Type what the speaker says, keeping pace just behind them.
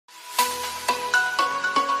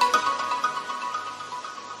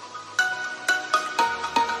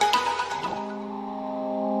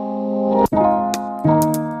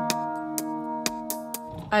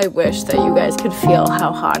I wish that you guys could feel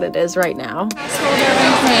how hot it is right now. Your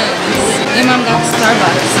mom got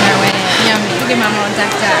Starbucks on our way in. Yummy. Look at Mom all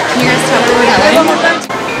decked out. Can you guys tell where we're going?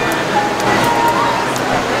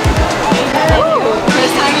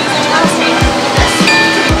 First time using last week.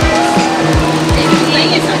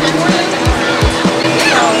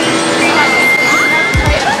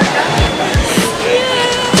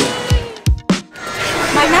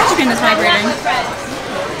 My magic pen is vibrating.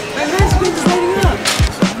 My magic pen is lighting up.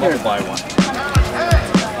 I'll buy one.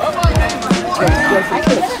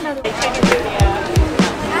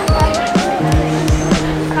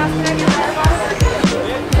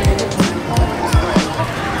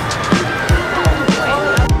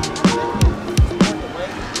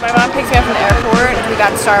 My mom picked me up from the airport. We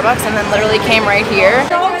got Starbucks and then literally came right here.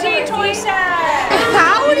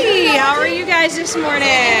 Howdy! How are you guys this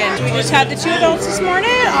morning? We just had the 2 adults this morning.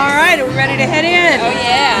 All right, are we ready to head in? Oh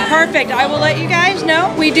yeah. Perfect. I will let you guys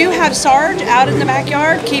know. We do have Sarge out in the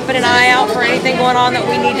backyard, keeping an eye out for anything going on that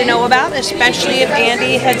we need to know about, especially if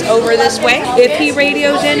Andy heads over this way. If he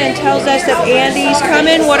radios in and tells us that Andy's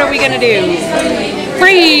coming, what are we gonna do?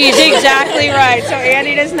 Freeze! Exactly right. So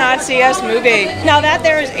Andy does not see us moving. Now that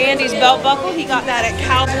there is Andy's belt buckle. He got that at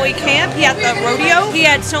cowboy camp. He had the rodeo. He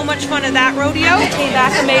had so much fun at that rodeo. Came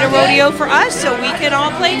back and made a rodeo for us so we can all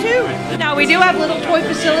play too. Now we do have little toy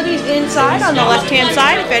facilities inside on the left-hand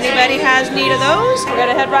side. If anybody has need of those, we're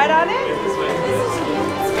gonna head right on in.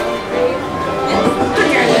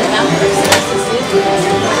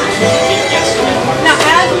 Now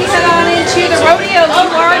as we head on into the rodeo,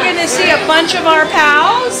 you are going to see a bunch of our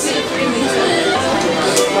pals.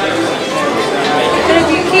 And if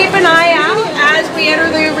you keep an eye out as we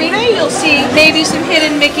enter the arena, you'll see maybe some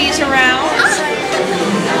hidden Mickeys around.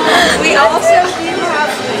 We also do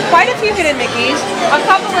have quite a few hidden Mickeys, a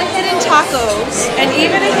couple of hidden tacos, and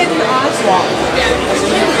even a hidden Oswald.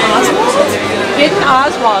 Oswald? Hidden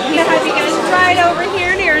Oswald. I'm going to have you guys right over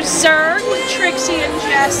here near Zerg with Trixie and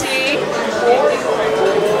Jessie.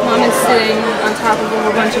 Mom is sitting on top of a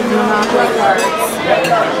whole bunch of Monopoly cards.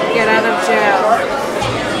 Get out of jail.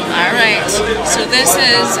 Alright, so this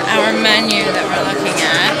is our menu that we're looking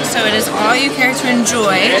at. So it is all you care to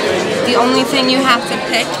enjoy. The only thing you have to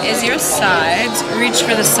pick is your sides. Reach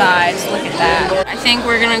for the sides, look at that. I think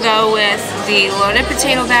we're gonna go with the loaded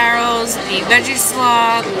potato barrels, the veggie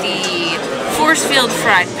slaw, the force field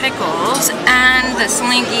fried pickles, and the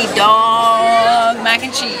slinky dog mac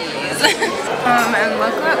and cheese. And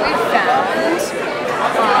look what we found.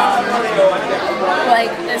 Like,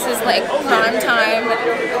 this is like prime time,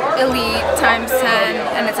 elite times 10,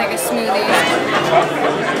 and it's like a smoothie.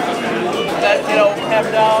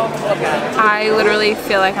 I literally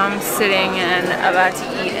feel like I'm sitting and about to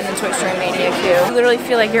eat in the Toy Story Mania queue. You literally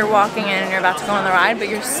feel like you're walking in and you're about to go on the ride, but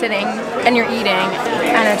you're sitting and you're eating,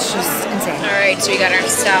 and it's just insane. Alright, so we got our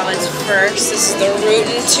salads first. This is the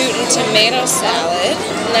rootin' tootin' tomato salad.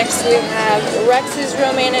 Next we have Rex's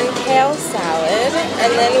romaine and kale salad,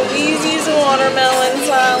 and then Wheezy's watermelon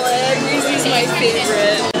salad. Wheezy's my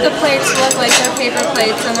favorite. The plates look like they're paper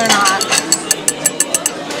plates, and they're not.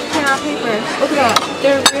 They're not paper. Look at that.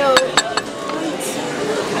 They're real.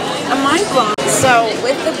 I'm mind blown. So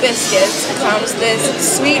with the biscuits comes this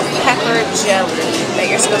sweet pepper jelly that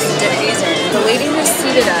you're supposed to dip these in. The lady who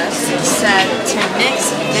seated us said to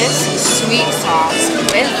mix this sweet sauce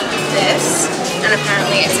with this, and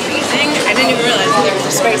apparently it's amazing. I didn't even realize that there was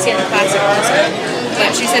a spicy and a classic also.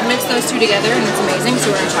 But she said mix those two together and it's amazing, so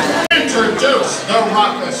we're gonna try that. Introduce the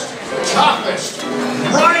roughest, toughest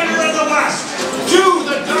rider of the West to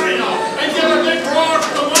the dyno and give a big roar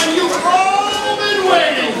for the one you've all been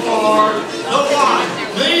waiting for. The one,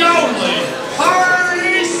 the only,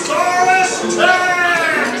 Party-saurus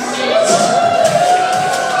Tex!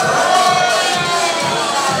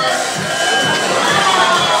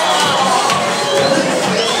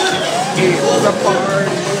 The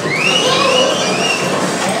party.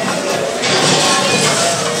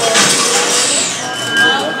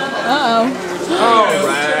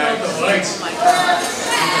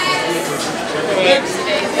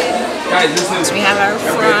 So we have our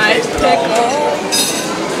fried pickle,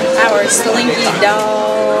 our slinky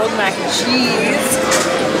dog mac and cheese.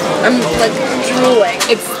 I'm like drooling.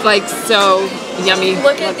 It's like so yummy.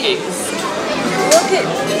 Look at these. Look at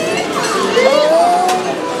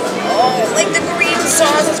oh, like the green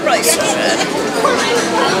sauce is probably so good.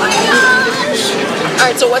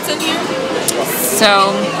 Alright, so what's in here?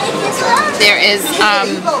 So there is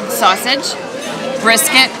sausage,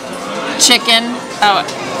 brisket, chicken. Oh,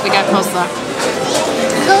 we got coleslaw.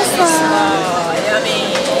 Coleslaw. Yummy.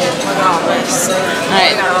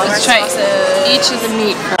 Alright, let's try each of the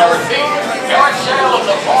meat. I repeat, yard sale of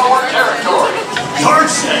the forward territory. Yard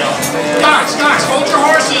sale? Guys, hold your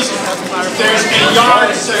horses. There's a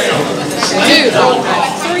yard sale. Dude,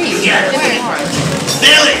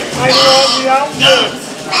 Billy!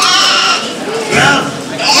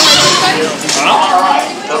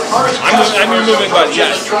 I'm moving, but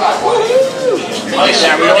yes.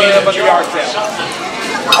 Yeah, we don't need a bunch of yard sale.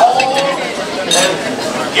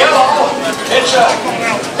 Yellow, it's a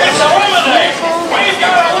lemonade. We've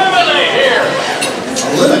got a lemonade here.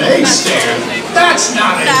 A lemonade stand? That's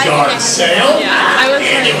not a yard sale.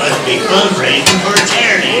 And it must be fundraising for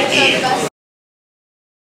charity again.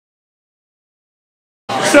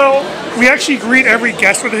 So, we actually greet every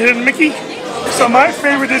guest with a hidden Mickey. So my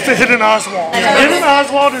favorite is the hidden Oswald. Hidden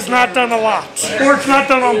Oswald is not done a lot, or it's not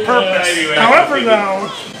done on purpose. However though,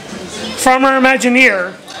 from our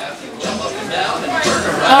Imagineer,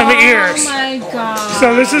 and the ears. Oh my god.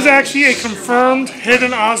 So this is actually a confirmed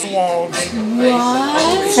hidden Oswald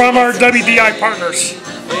What? from our WDI partners.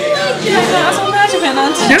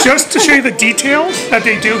 Just to show you the details that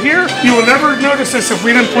they do here, you will never notice this if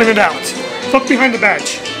we didn't point it out. Look behind the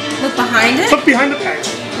badge. Look behind it? Look behind the badge.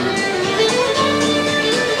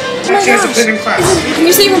 Oh my There's a gosh. hidden class. Can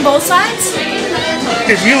you see from both sides?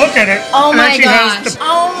 If you look at it, Oh it my actually gosh. has the,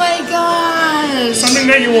 Oh my gosh. something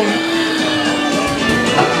that you will,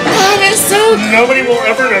 That is so nobody will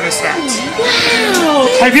ever notice that. wow.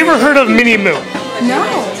 Have you ever heard of Minnie Moo? No.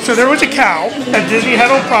 So there was a cow that Disney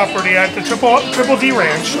had on property at the Triple D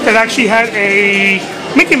Ranch that actually had a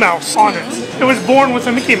Mickey Mouse on it. It was born with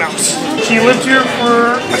a Mickey Mouse. She lived here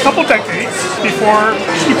for a couple decades before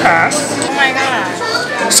she passed. Oh my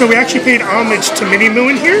gosh. So we actually paid homage to Minnie Moo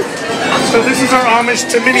in here. So this is our homage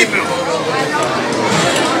to Minnie Moo.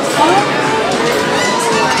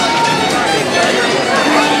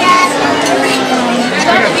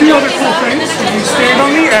 I got two other cool things. You stand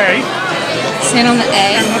on the A Stand on the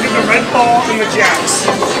A. and look at the red ball and the jacks.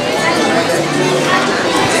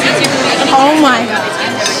 Oh my god.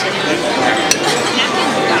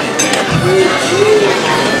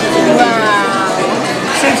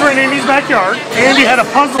 Wow. Since we're in Andy's backyard, Andy had a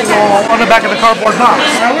puzzle wall on the back of the cardboard box.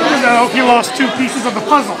 However, though, he lost two pieces of the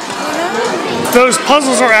puzzle. Those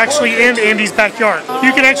puzzles are actually in Andy's backyard.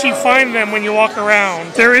 You can actually find them when you walk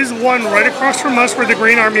around. There is one right across from us where the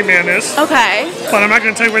Green Army Man is, Okay. but I'm not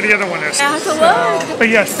going to tell you where the other one is. I have to look. But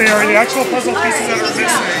yes, they are the actual puzzle pieces that are missing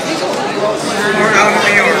are out in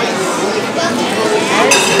the yard.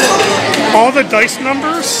 All the dice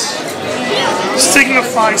numbers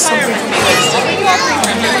signify something from the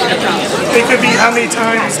dice. It could be how many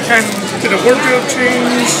times Ken did a wardrobe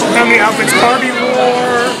change, how many outfits Barbie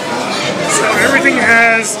wore. So everything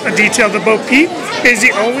has a detail. The Bo Peep is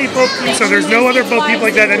the only Bo Peep, so there's no other Bo Peep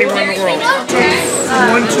like that anywhere in the world. So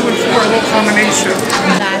 1, 2, and 4 little combination.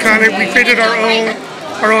 We created our own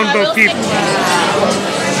Bo Peep.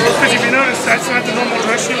 Because if you notice, that's not the normal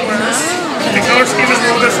dress she wears. The color scheme is a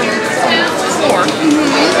little different from before.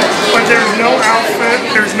 But there's no outfit,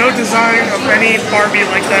 there's no design of any Barbie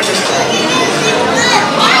like that in the world.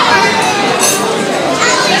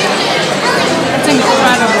 That's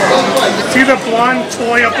incredible. See the blonde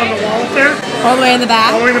toy up on the wall up there? All the way in the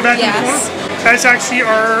back? All the way in the back Yes. of the corner? That's actually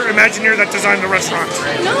our Imagineer that designed the restaurant.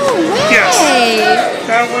 No way. Yes.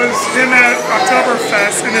 That was him at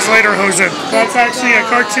Oktoberfest in his later Hosen. That's actually a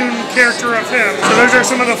cartoon character of him. So those are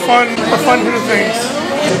some of the fun hidden things.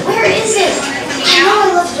 Where is it? I know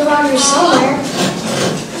I left it around here somewhere.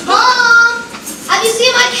 Mom! Have you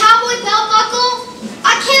seen my cowboy belt buckle?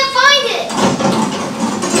 I can't find it!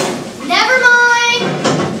 Never mind!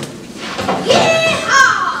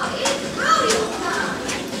 Yeehaw! It's rodeo time!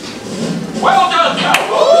 Well done,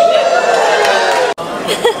 cowboy.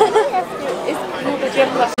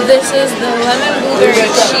 This is the lemon blueberry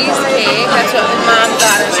cheesecake. That's what Mom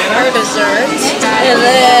got as her dessert. And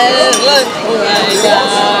then look like that.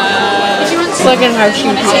 Look at how she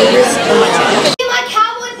plays. See my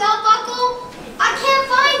cowboy belt buckle? I can't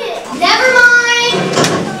find it! Never mind!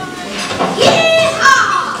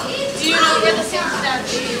 Yeehaw! It's rodeo time!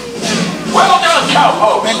 Well done,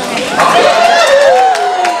 cowboy.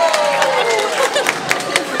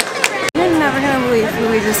 You're never gonna believe who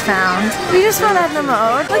we just found. We just found Edna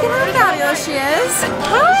Mode. Look at how fabulous she is.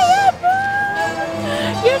 Hi,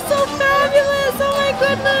 Edna! You're so fabulous! Oh my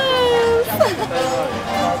goodness!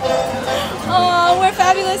 Oh, we're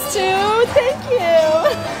fabulous too. Thank you.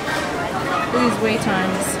 These wait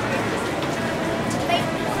times.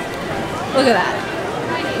 Look at that.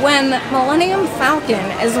 When Millennium Falcon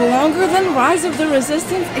is longer than Rise of the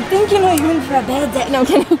Resistance, I think you know you're in for a bad day. No,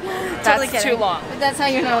 kidding. That's kidding. too long. But that's how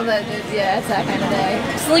you know that, yeah, it's that kind of day.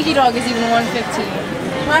 Slinky Dog is even 115.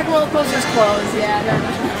 Rock and Roller Coaster's closed, yeah, very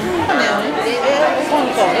much.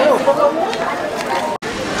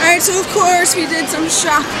 Alright, so of course we did some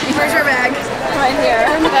shopping. Where's your bag? Right here.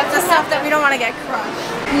 That's the stuff that we don't want to get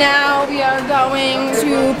crushed. Now we are going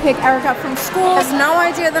to pick Eric up from school. Has no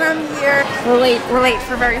idea that I'm here. We're late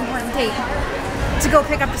for a very important date. To go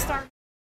pick up the star.